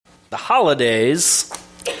The holidays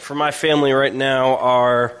for my family right now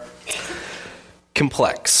are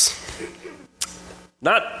complex.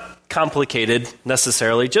 Not complicated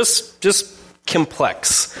necessarily, just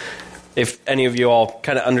complex. If any of you all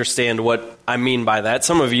kind of understand what I mean by that.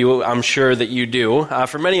 Some of you, I'm sure that you do.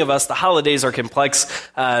 For many of us, the holidays are complex,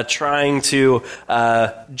 trying to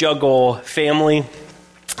juggle family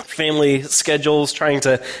schedules, trying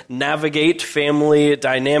to navigate family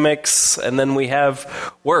dynamics, and then we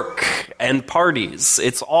have work and parties.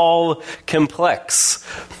 It's all complex.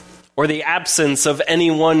 Or the absence of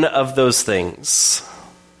any one of those things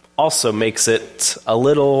also makes it a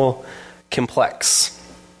little complex.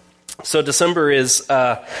 So December is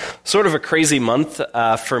sort of a crazy month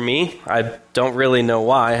for me. I don't really know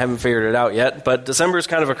why. I haven't figured it out yet. But December is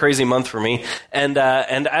kind of a crazy month for me. And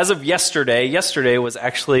as of yesterday was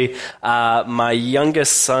actually my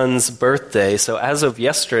youngest son's birthday. So as of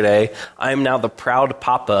yesterday, I am now the proud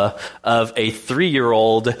papa of a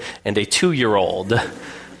 3-year-old and a 2-year-old.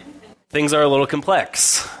 Things are a little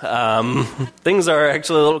complex. Things are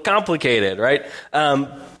actually a little complicated, right?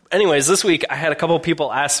 Anyways, this week I had a couple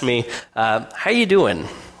people ask me, how you doing?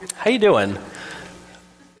 How you doing?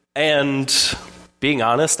 And being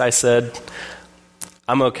honest, I said,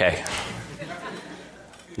 I'm okay.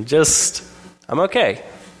 I'm okay.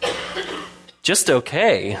 Just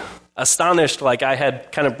okay. Astonished, like I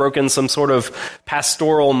had kind of broken some sort of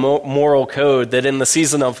pastoral moral code that in the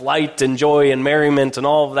season of light and joy and merriment and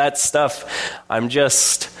all of that stuff, I'm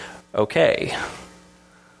just okay.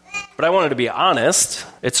 But I wanted to be honest.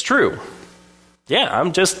 It's true. Yeah,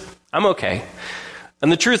 I'm okay.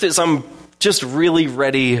 And the truth is I'm just really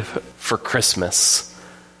ready for Christmas.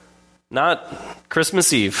 Not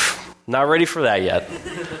Christmas Eve. Not ready for that yet.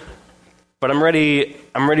 But I'm ready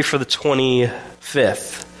for the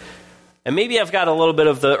 25th. And maybe I've got a little bit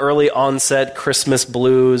of the early onset Christmas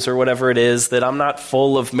blues or whatever it is, that I'm not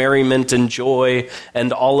full of merriment and joy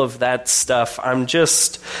and all of that stuff. I'm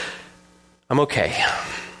okay.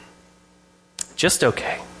 Just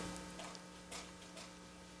okay.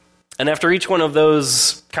 And after each one of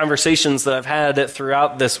those conversations that I've had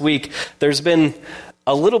throughout this week, there's been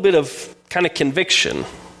a little bit of kind of conviction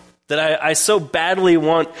that I so badly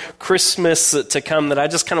want Christmas to come that I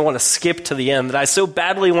just kind of want to skip to the end, that I so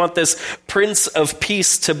badly want this Prince of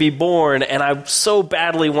Peace to be born, and I so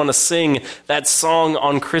badly want to sing that song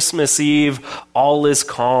on Christmas Eve, all is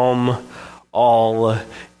calm, all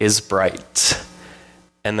is bright.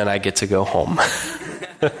 And then I get to go home.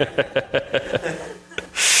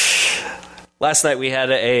 Last night we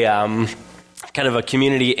had a kind of a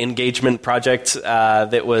community engagement project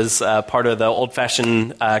that was part of the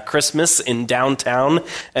old-fashioned Christmas in downtown.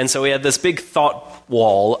 And so we had this big thought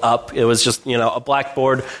wall up. It was just, a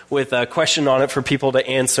blackboard with a question on it for people to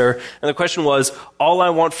answer. And the question was, all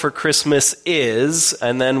I want for Christmas is,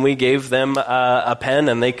 and then we gave them a pen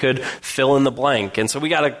and they could fill in the blank. And so we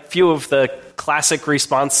got a few of the classic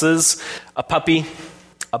responses: a puppy,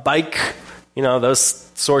 a bike, those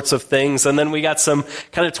sorts of things. And then we got some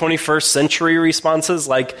kind of 21st century responses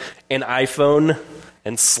like an iPhone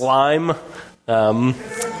and slime. But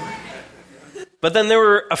then there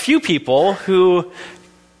were a few people who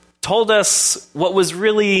told us what was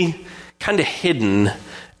really kind of hidden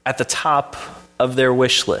at the top of their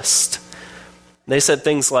wish list. They said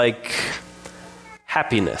things like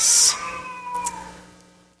happiness,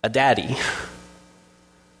 a daddy,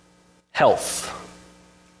 health,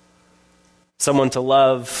 someone to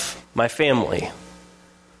love my family,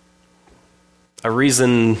 a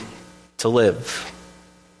reason to live.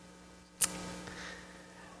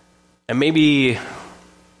 And maybe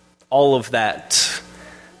all of that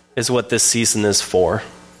is what this season is for.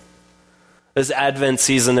 This Advent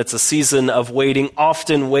season, it's a season of waiting,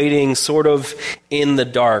 often waiting sort of in the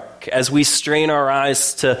dark, as we strain our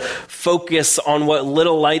eyes to focus on what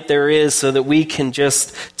little light there is so that we can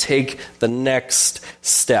just take the next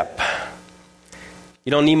step.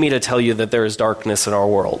 You don't need me to tell you that there is darkness in our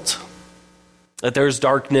world, that there is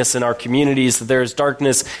darkness in our communities, that there is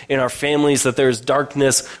darkness in our families, that there is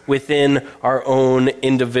darkness within our own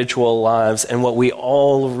individual lives. And what we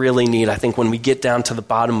all really need, I think when we get down to the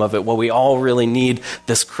bottom of it, what we all really need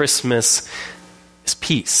this Christmas is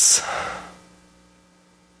peace.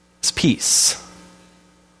 It's peace.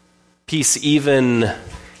 Peace even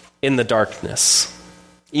in the darkness.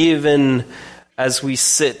 Even as we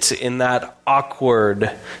sit in that awkward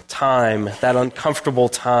time, that uncomfortable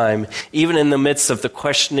time, even in the midst of the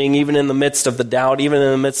questioning, even in the midst of the doubt, even in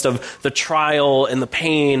the midst of the trial and the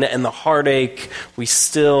pain and the heartache, we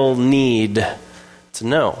still need to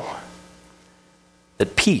know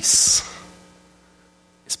that peace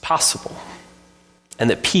is possible and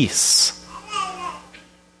that peace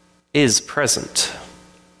is present.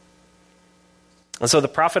 And so the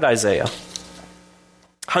prophet Isaiah,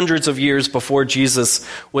 hundreds of years before Jesus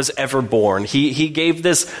was ever born, he gave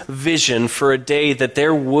this vision for a day that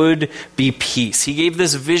there would be peace. He gave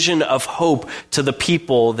this vision of hope to the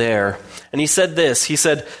people there. And he said this, he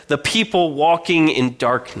said, "The people walking in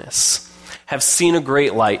darkness have seen a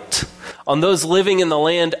great light. On those living in the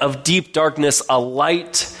land of deep darkness, a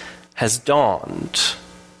light has dawned.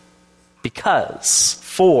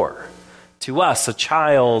 For to us a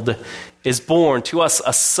child is born, to us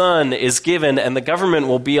a son is given, and the government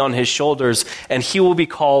will be on his shoulders, and he will be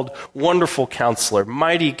called Wonderful Counselor,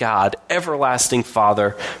 Mighty God, Everlasting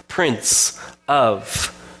Father, Prince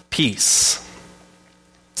of Peace."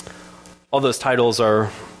 All those titles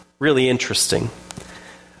are really interesting.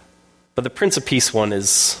 But the Prince of Peace one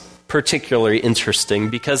is particularly interesting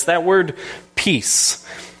because that word peace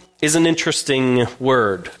is an interesting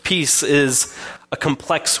word. Peace is a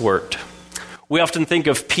complex word. We often think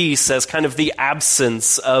of peace as kind of the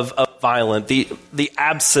absence of violence, the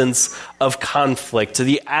absence of conflict,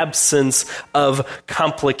 the absence of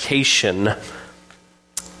complication,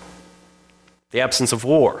 the absence of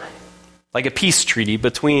war, like a peace treaty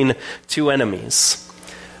between two enemies.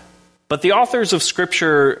 But the authors of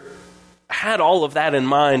Scripture had all of that in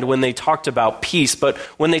mind when they talked about peace, but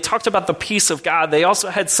when they talked about the peace of God, they also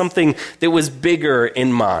had something that was bigger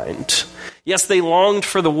in mind. Yes, they longed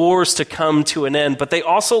for the wars to come to an end, but they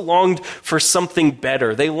also longed for something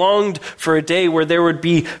better. They longed for a day where there would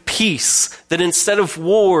be peace, that instead of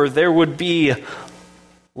war, there would be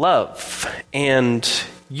love and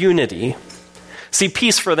unity. See,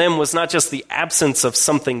 peace for them was not just the absence of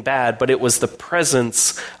something bad, but it was the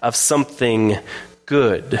presence of something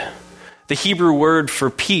good. The Hebrew word for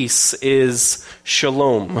peace is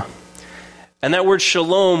shalom. And that word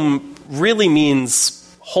shalom really means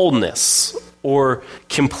wholeness or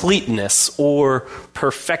completeness or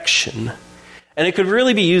perfection. And it could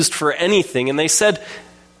really be used for anything. And they said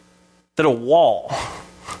that a wall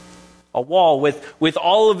with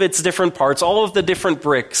all of its different parts, all of the different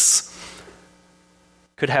bricks,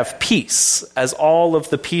 could have peace as all of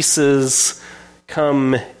the pieces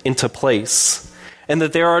come into place. And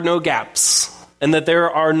that there are no gaps, and that there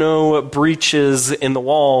are no breaches in the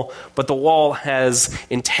wall, but the wall has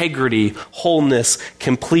integrity, wholeness,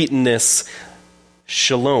 completeness,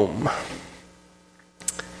 shalom.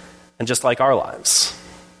 And just like our lives,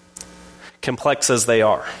 complex as they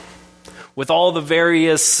are, with all the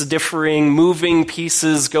various differing moving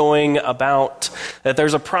pieces going about, that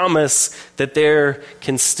there's a promise that there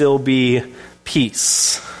can still be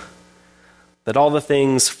peace. That all the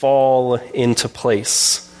things fall into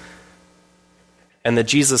place. And that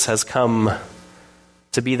Jesus has come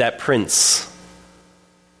to be that Prince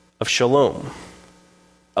of Shalom,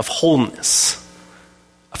 of wholeness,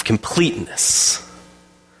 of completeness,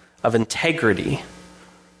 of integrity,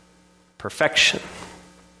 perfection.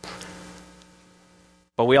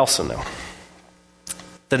 But we also know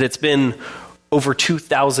that it's been over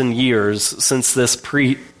 2,000 years since this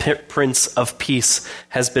Prince of Peace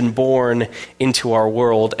has been born into our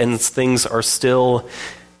world, and things are still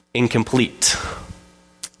incomplete,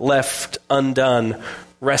 left undone,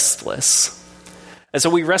 restless. And so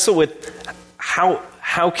we wrestle with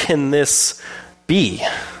how can this be?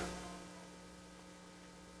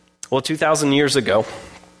 Well, 2,000 years ago,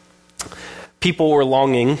 people were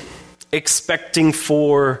longing, expecting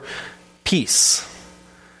for peace.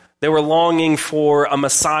 They were longing for a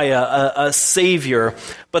Messiah, a Savior.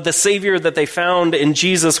 But the Savior that they found in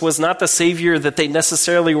Jesus was not the Savior that they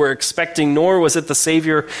necessarily were expecting, nor was it the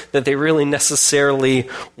Savior that they really necessarily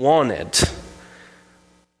wanted.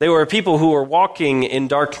 They were people who were walking in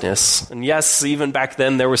darkness. And yes, even back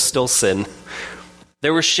then there was still sin.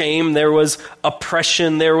 There was shame, there was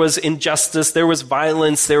oppression, there was injustice, there was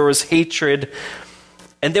violence, there was hatred.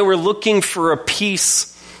 And they were looking for a peace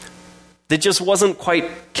that just wasn't quite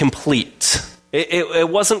complete. It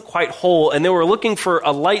wasn't quite whole, and they were looking for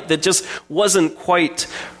a light that just wasn't quite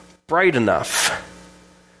bright enough.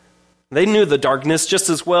 They knew the darkness just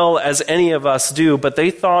as well as any of us do, but they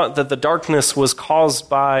thought that the darkness was caused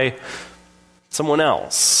by someone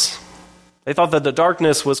else. They thought that the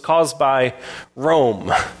darkness was caused by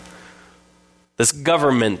Rome, this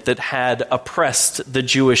government that had oppressed the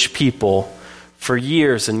Jewish people for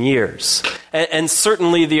years and years. And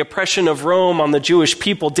certainly the oppression of Rome on the Jewish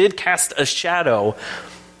people did cast a shadow,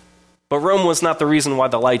 but Rome was not the reason why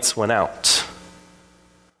the lights went out.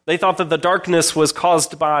 They thought that the darkness was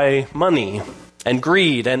caused by money and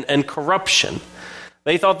greed and corruption.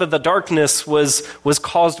 They thought that the darkness was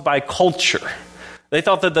caused by culture. They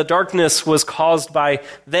thought that the darkness was caused by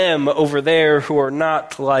them over there who are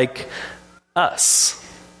not like us.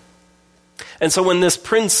 And so when this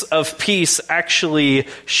Prince of Peace actually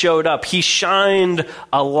showed up, he shined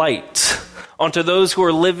a light onto those who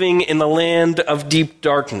are living in the land of deep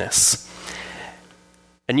darkness.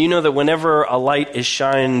 And you know that whenever a light is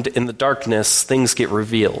shined in the darkness, things get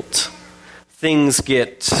revealed. Things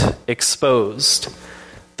get exposed.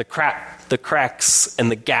 The cracks and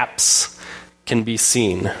the gaps can be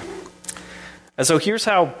seen. And so here's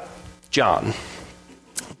how John,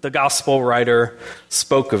 the gospel writer,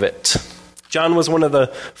 spoke of it. John was one of the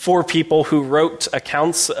 4 people who wrote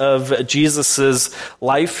accounts of Jesus'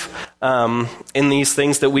 life in these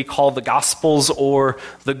things that we call the Gospels or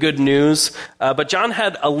the Good News. But John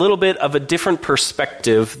had a little bit of a different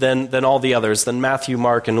perspective than all the others, than Matthew,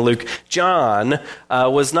 Mark, and Luke. John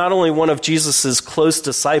was not only one of Jesus' close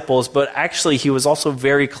disciples, but actually he was also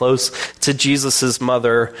very close to Jesus'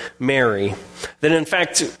 mother, Mary. That in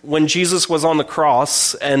fact, when Jesus was on the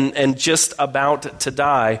cross and just about to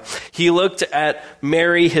die, he looked at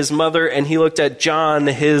Mary, his mother, and he looked at John,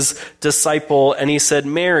 his disciple, and he said,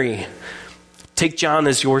 "Mary, take John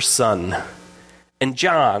as your son. And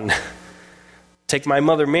John, take my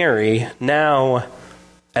mother Mary now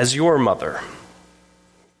as your mother,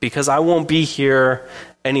 because I won't be here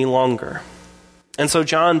any longer." And so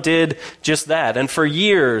John did just that. And for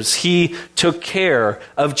years, he took care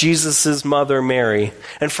of Jesus' mother, Mary.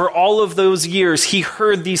 And for all of those years, he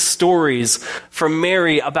heard these stories from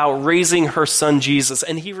Mary about raising her son, Jesus.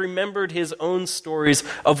 And he remembered his own stories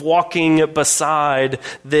of walking beside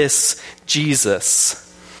this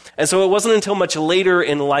Jesus. And so it wasn't until much later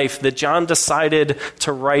in life that John decided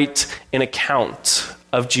to write an account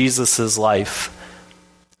of Jesus' life.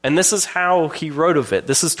 And this is how he wrote of it.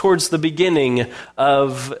 This is towards the beginning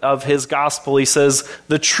of his gospel. He says,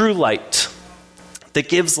 "The true light that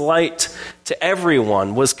gives light to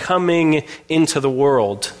everyone was coming into the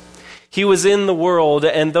world. He was in the world,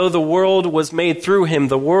 and though the world was made through him,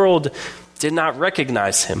 the world did not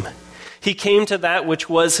recognize him. He came to that which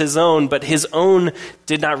was his own, but his own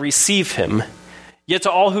did not receive him. Yet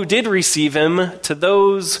to all who did receive him, to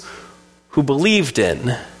those who believed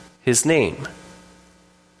in his name,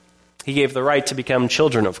 he gave the right to become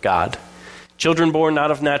children of God. Children born not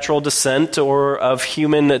of natural descent or of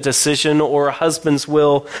human decision or a husband's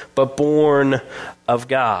will, but born of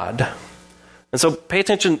God." And so pay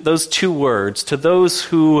attention to those 2 words, to those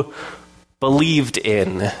who believed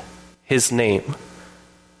in his name.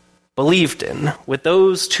 Believed in. With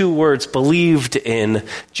those 2 words, believed in,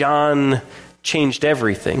 John changed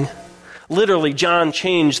everything. Literally, John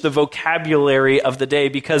changed the vocabulary of the day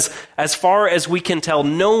because as far as we can tell,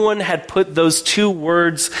 no one had put those 2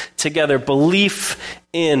 words together. Belief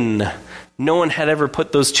in. No one had ever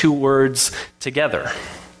put those 2 words together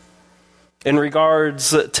in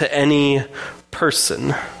regards to any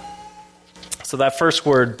person. So that first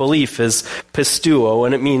word, belief, is pisteuo,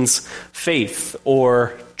 and it means faith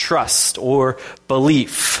or trust or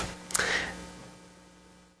belief.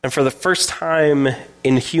 And for the first time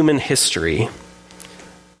in human history,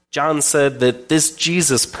 John said that this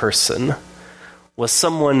Jesus person was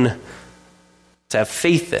someone to have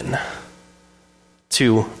faith in,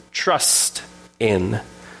 to trust in,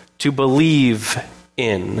 to believe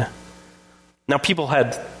in. Now, people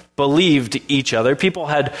had believed each other. People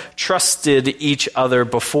had trusted each other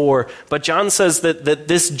before. But John says that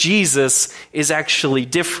this Jesus is actually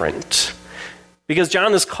different. Because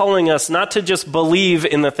John is calling us not to just believe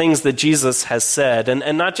in the things that Jesus has said,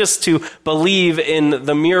 and not just to believe in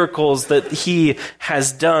the miracles that he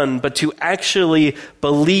has done, but to actually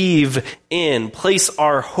believe in, place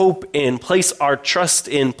our hope in, place our trust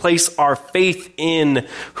in, place our faith in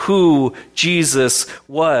who Jesus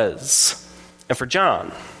was. And for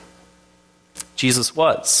John, Jesus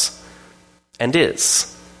was and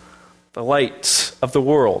is the light of the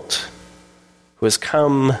world who has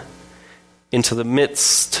come into the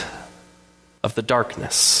midst of the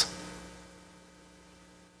darkness.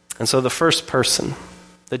 And so the first person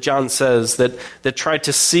that John says that tried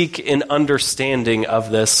to seek an understanding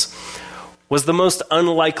of this was the most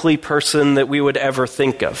unlikely person that we would ever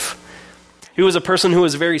think of. He was a person who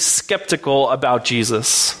was very skeptical about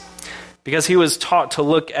Jesus because he was taught to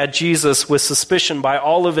look at Jesus with suspicion by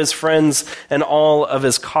all of his friends and all of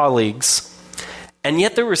his colleagues. And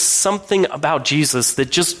yet there was something about Jesus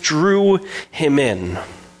that just drew him in.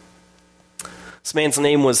 This man's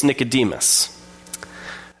name was Nicodemus.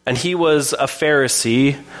 And he was a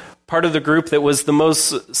Pharisee, part of the group that was the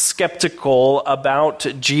most skeptical about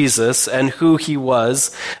Jesus and who he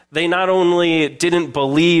was. They not only didn't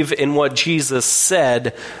believe in what Jesus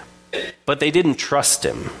said, but they didn't trust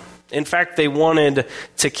him. In fact, they wanted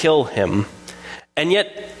to kill him. And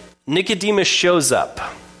yet, Nicodemus shows up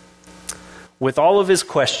with all of his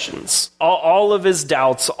questions, all of his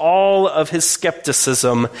doubts, all of his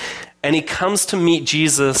skepticism, and he comes to meet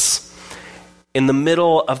Jesus in the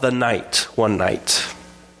middle of the night one night.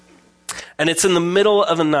 And it's in the middle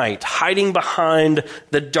of the night, hiding behind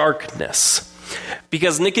the darkness,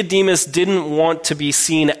 because Nicodemus didn't want to be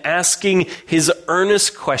seen asking his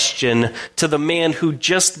earnest question to the man who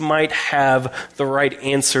just might have the right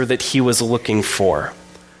answer that he was looking for.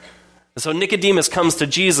 So Nicodemus comes to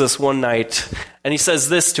Jesus one night, and he says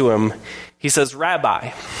this to him. He says,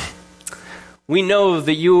 "Rabbi, we know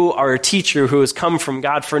that you are a teacher who has come from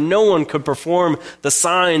God, for no one could perform the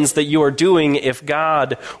signs that you are doing if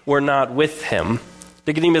God were not with him."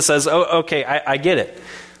 Nicodemus says, "Oh, okay, I get it.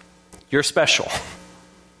 You're special.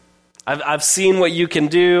 I've seen what you can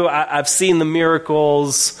do. I've seen the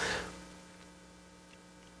miracles.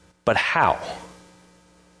 But how?"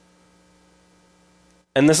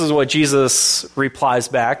 And this is what Jesus replies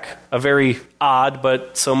back, a very odd,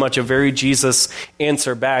 but so much a very Jesus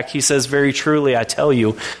answer back. He says, "Very truly, I tell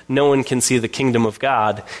you, no one can see the kingdom of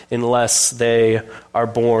God unless they are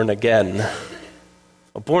born again."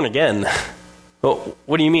 Born again? Well,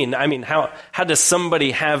 what do you mean? I mean, how does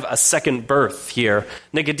somebody have a second birth here?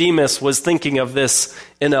 Nicodemus was thinking of this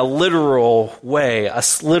in a literal way, a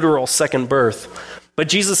literal second birth. But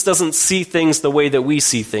Jesus doesn't see things the way that we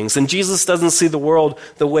see things, and Jesus doesn't see the world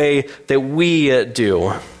the way that we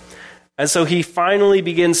do. And so he finally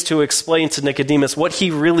begins to explain to Nicodemus what he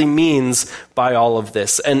really means by all of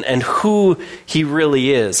this, and who he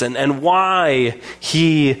really is, and why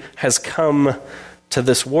he has come to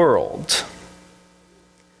this world.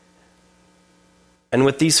 And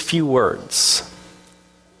with these few words,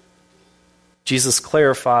 Jesus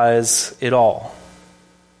clarifies it all.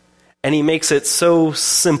 And he makes it so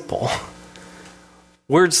simple.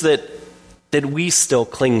 Words that we still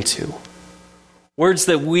cling to. Words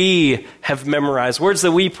that we have memorized. Words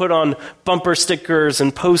that we put on bumper stickers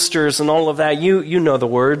and posters and all of that. You know the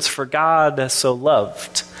words. For God so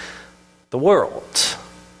loved the world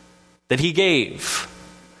that he gave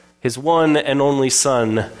his one and only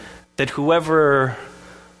Son, that whoever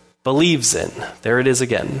believes in, there it is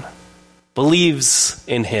again, believes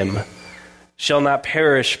in him, shall not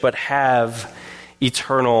perish but have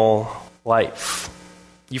eternal life.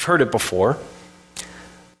 You've heard it before,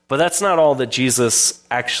 but that's not all that Jesus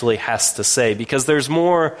actually has to say, because there's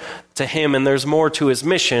more to him and there's more to his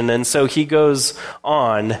mission. And so he goes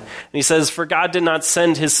on and he says, "For God did not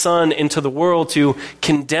send his Son into the world to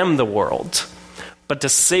condemn the world, but to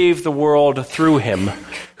save the world through him.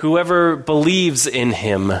 Whoever believes in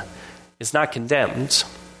him is not condemned,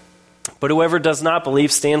 but whoever does not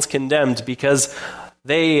believe stands condemned, because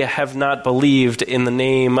they have not believed in the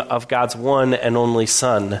name of God's one and only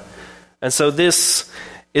Son." And so this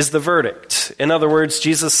is the verdict. In other words,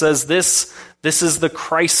 Jesus says this is the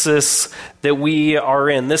crisis that we are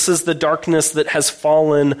in. This is the darkness that has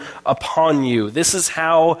fallen upon you. This is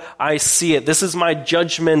how I see it. This is my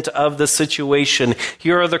judgment of the situation.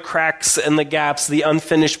 Here are the cracks and the gaps, the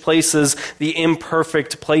unfinished places, the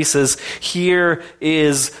imperfect places. Here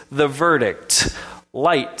is the verdict.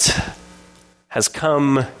 Light has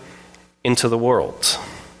come into the world.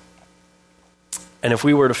 And if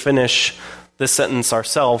we were to finish this sentence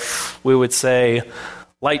ourselves, we would say,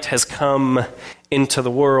 light has come into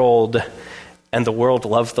the world, and the world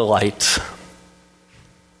loved the light.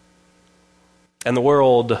 And the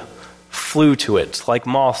world flew to it like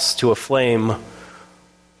moths to a flame.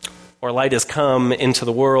 Or light has come into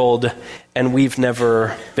the world, and we've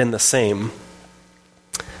never been the same.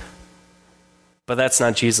 But that's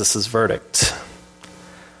not Jesus' verdict.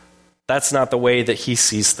 That's not the way that he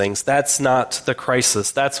sees things. That's not the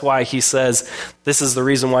crisis. That's why he says, this is the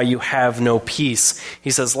reason why you have no peace.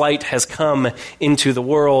 He says, light has come into the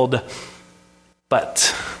world,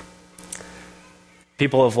 but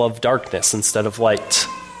people have loved darkness instead of light,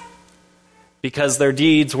 because their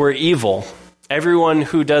deeds were evil. Everyone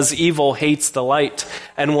who does evil hates the light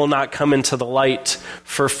and will not come into the light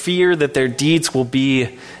for fear that their deeds will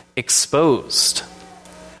be exposed.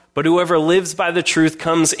 But whoever lives by the truth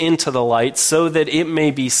comes into the light, so that it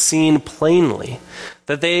may be seen plainly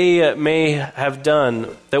that they may have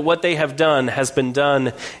done, that what they have done has been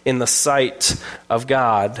done in the sight of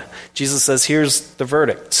God. Jesus says, here's the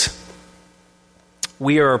verdict.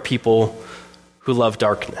 We are a people who love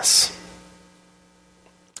darkness.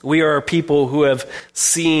 We are a people who have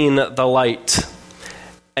seen the light,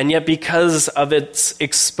 And yet because of its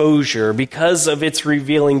exposure, because of its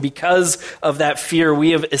revealing, because of that fear,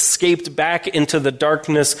 we have escaped back into the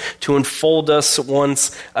darkness to enfold us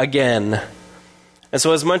once again. And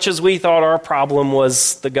so as much as we thought our problem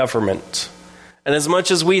was the government, and as much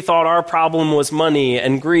as we thought our problem was money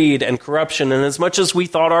and greed and corruption, and as much as we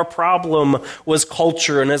thought our problem was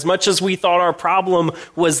culture, and as much as we thought our problem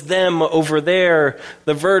was them over there,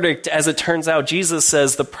 the verdict, as it turns out, Jesus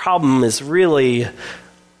says the problem is really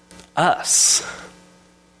us.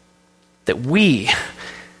 That we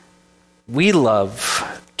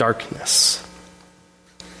love darkness.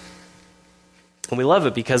 And we love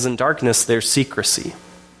it because in darkness there's secrecy.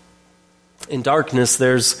 In darkness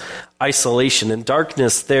there's isolation. In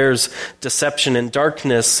darkness there's deception. In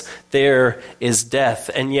darkness there is death.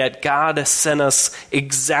 And yet God sent us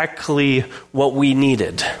exactly what we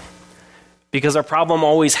needed. Because our problem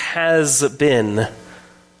always has been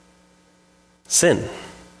sin.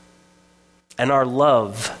 And our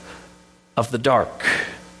love of the dark.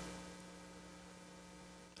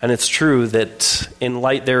 And it's true that in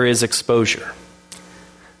light there is exposure.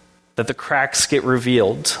 That the cracks get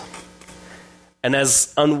revealed. And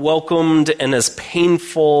as unwelcomed and as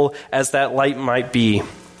painful as that light might be,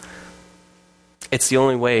 it's the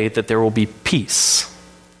only way that there will be peace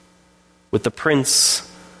with the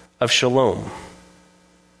Prince of Shalom.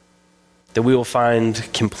 That we will find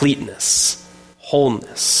completeness,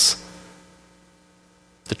 wholeness.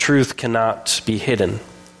 The truth cannot be hidden.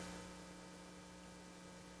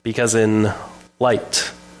 Because in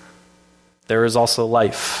light, there is also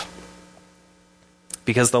life.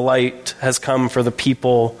 Because the light has come for the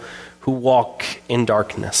people who walk in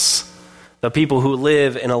darkness. The people who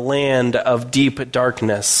live in a land of deep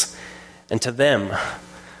darkness. And to them,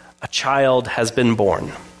 a child has been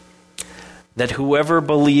born. That whoever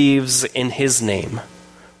believes in his name,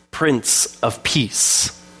 Prince of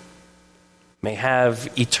Peace, may have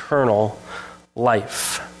eternal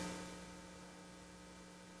life.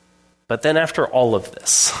 But then after all of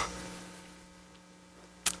this,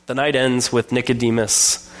 the night ends with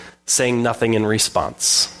Nicodemus saying nothing in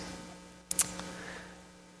response.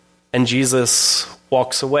 And Jesus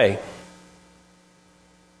walks away.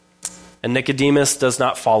 And Nicodemus does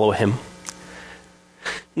not follow him.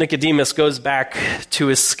 Nicodemus goes back to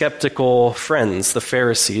his skeptical friends, the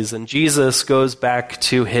Pharisees, and Jesus goes back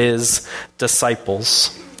to his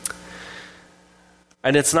disciples.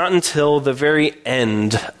 And it's not until the very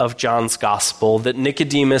end of John's gospel that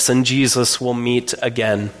Nicodemus and Jesus will meet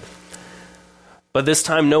again. But this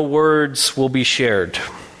time no words will be shared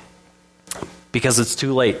because it's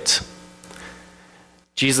too late.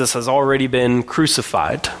 Jesus has already been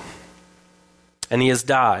crucified and he has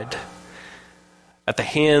died at the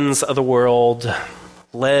hands of the world,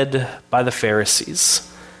 led by the Pharisees.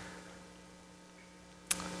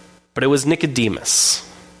 But it was Nicodemus.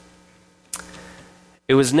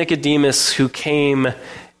 It was Nicodemus who came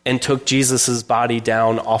and took Jesus' body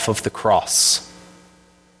down off of the cross.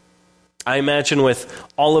 I imagine with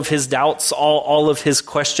all of his doubts, all of his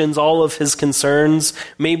questions, all of his concerns,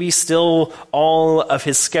 maybe still all of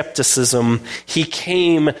his skepticism, he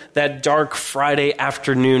came that dark Friday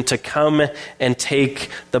afternoon to come and take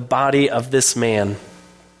the body of this man,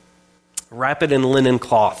 wrap it in linen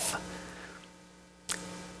cloth,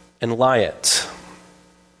 and lie it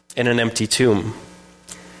in an empty tomb,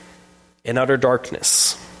 in utter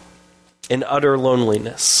darkness, in utter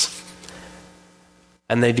loneliness.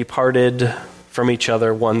 And they departed from each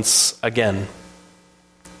other once again.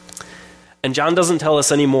 And John doesn't tell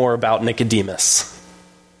us any more about Nicodemus.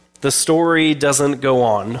 The story doesn't go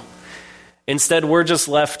on. Instead, we're just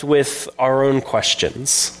left with our own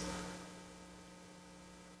questions.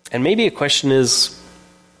 And maybe a question is,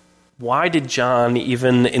 why did John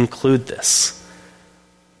even include this?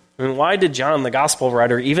 I mean, why did John, the gospel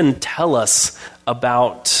writer, even tell us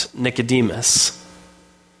about Nicodemus?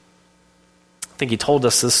 I think he told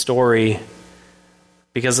us this story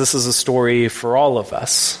because this is a story for all of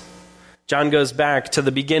us. John goes back to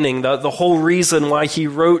the beginning, the whole reason why he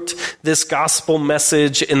wrote this gospel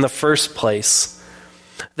message in the first place.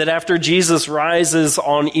 That after Jesus rises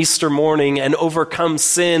on Easter morning and overcomes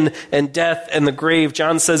sin and death and the grave,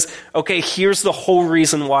 John says, okay, here's the whole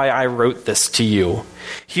reason why I wrote this to you.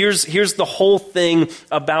 Here's the whole thing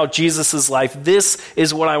about Jesus' life. This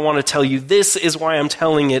is what I want to tell you. This is why I'm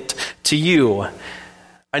telling it to you.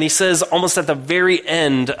 And he says, almost at the very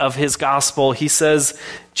end of his gospel, he says,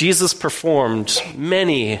 Jesus performed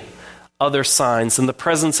many other signs in the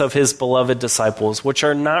presence of his beloved disciples, which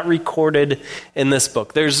are not recorded in this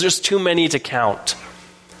book. There's just too many to count.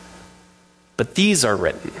 But these are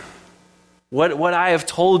written What I have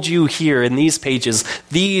told you here in these pages,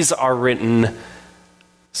 these are written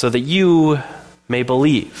so that you may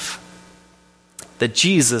believe that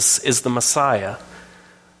Jesus is the Messiah,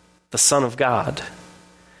 the Son of God,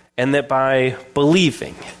 and that by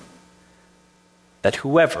believing that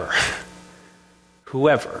whoever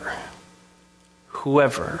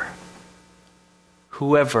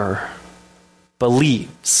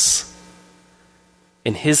believes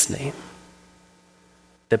in his name,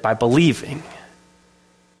 that by believing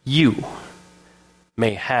you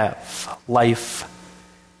may have life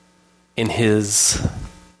in his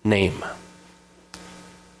name.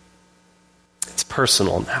 It's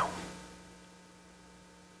personal now.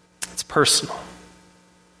 It's personal.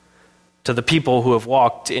 To the people who have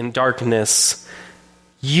walked in darkness,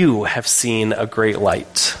 you have seen a great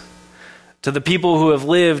light. To the people who have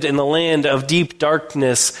lived in the land of deep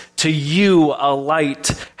darkness, to you a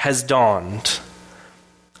light has dawned.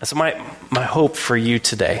 So my hope for you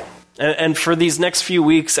today, and for these next few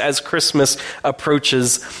weeks as Christmas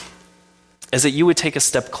approaches, is that you would take a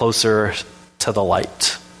step closer to the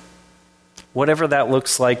light. Whatever that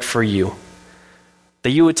looks like for you, that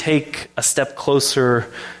you would take a step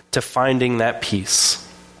closer to finding that peace.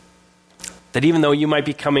 That even though you might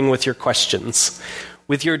be coming with your questions,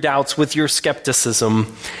 with your doubts, with your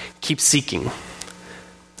skepticism, keep seeking,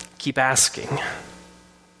 keep asking.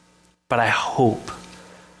 But I hope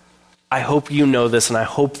you know this, and I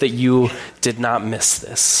hope that you did not miss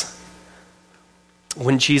this.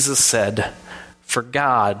 When Jesus said, "For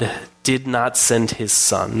God did not send his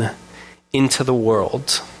Son into the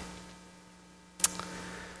world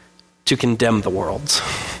to condemn the world."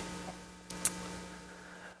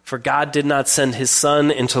 For God did not send his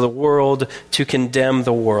Son into the world to condemn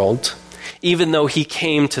the world, even though he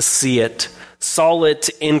came to see it, saw it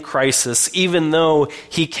in crisis, even though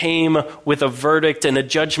he came with a verdict and a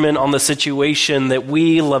judgment on the situation that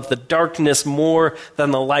we love the darkness more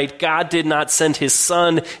than the light. God did not send his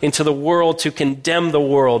Son into the world to condemn the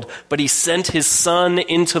world, but he sent his Son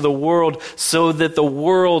into the world so that the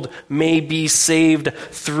world may be saved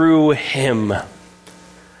through him.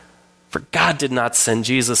 For God did not send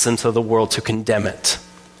Jesus into the world to condemn it,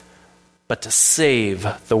 but to save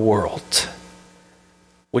the world.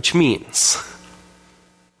 Which means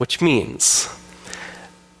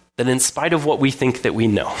that in spite of what we think that we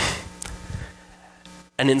know,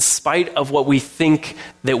 and in spite of what we think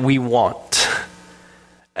that we want,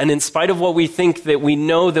 and in spite of what we think that we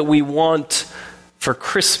know that we want for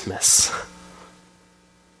Christmas,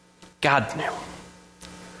 God knew.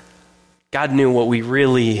 God knew what we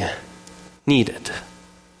really needed.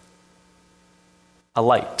 A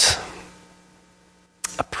light,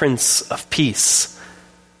 a Prince of Peace,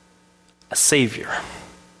 a Savior,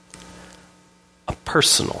 a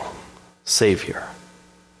personal Savior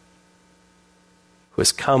who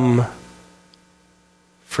has come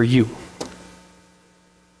for you.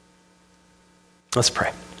 Let's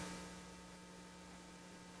pray.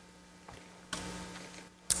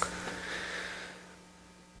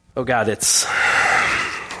 Oh God, it's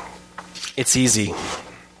easy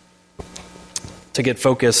to get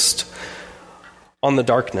focused on the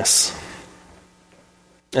darkness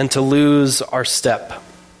and to lose our step.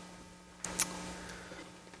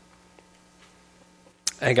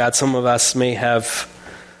 And God, some of us may have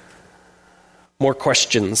more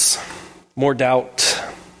questions, more doubt.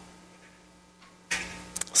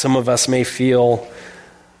 Some of us may feel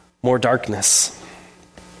more darkness.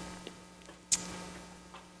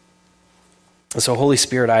 And so, Holy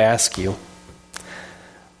Spirit, I ask you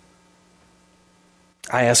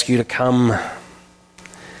to come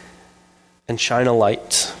and shine a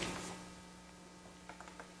light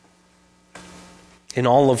in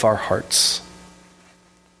all of our hearts.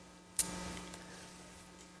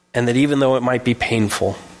 And that even though it might be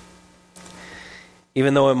painful,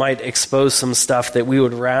 even though it might expose some stuff that we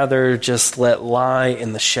would rather just let lie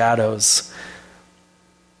in the shadows,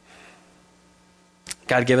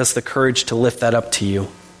 God, give us the courage to lift that up to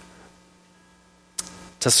you,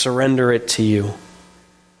 to surrender it to you.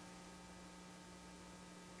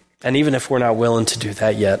 And even if we're not willing to do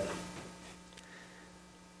that yet,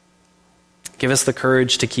 give us the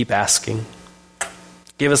courage to keep asking.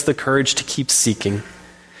 Give us the courage to keep seeking.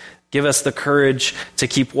 Give us the courage to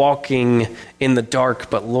keep walking in the dark,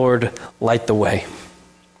 but Lord, light the way.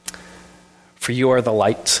 For you are the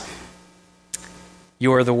light.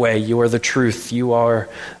 You are the way. You are the truth. You are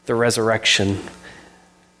the resurrection.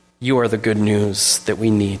 You are the good news that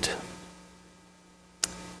we need.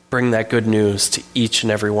 Bring that good news to each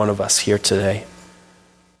and every one of us here today.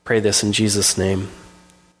 Pray this in Jesus' name.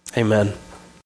 Amen.